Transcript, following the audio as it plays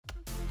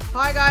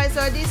Hi guys,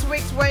 so this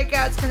week's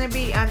workout is going to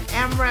be an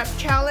Amrap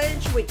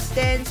challenge, which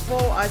stands for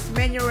as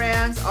many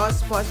rounds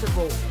as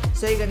possible.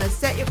 So you're going to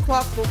set your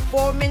clock for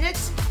 4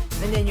 minutes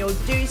and then you'll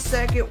do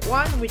circuit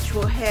 1, which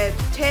will have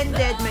 10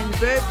 deadman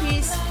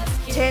burpees,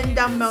 10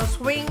 dumbbell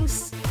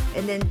swings,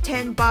 and then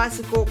 10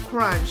 bicycle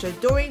crunch. So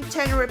doing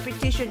 10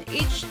 repetitions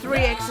each 3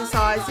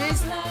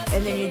 exercises,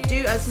 and then you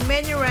do as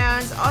many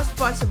rounds as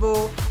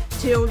possible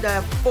till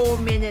the 4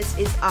 minutes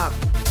is up.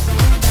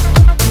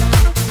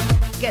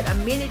 Get a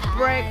minute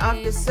break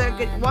after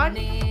circuit 1,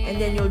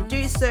 and then you'll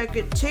do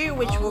circuit 2,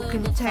 which will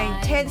contain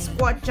 10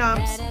 squat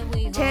jumps,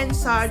 10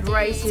 side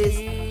races,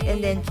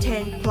 and then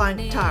 10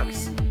 plank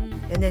tucks.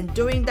 And then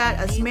doing that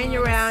as many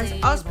rounds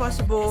as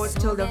possible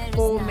till the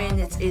 4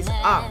 minutes is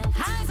up.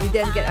 You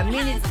then get a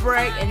minute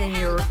break and then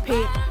you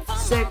repeat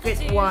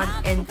circuit 1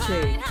 and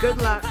 2.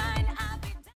 Good luck.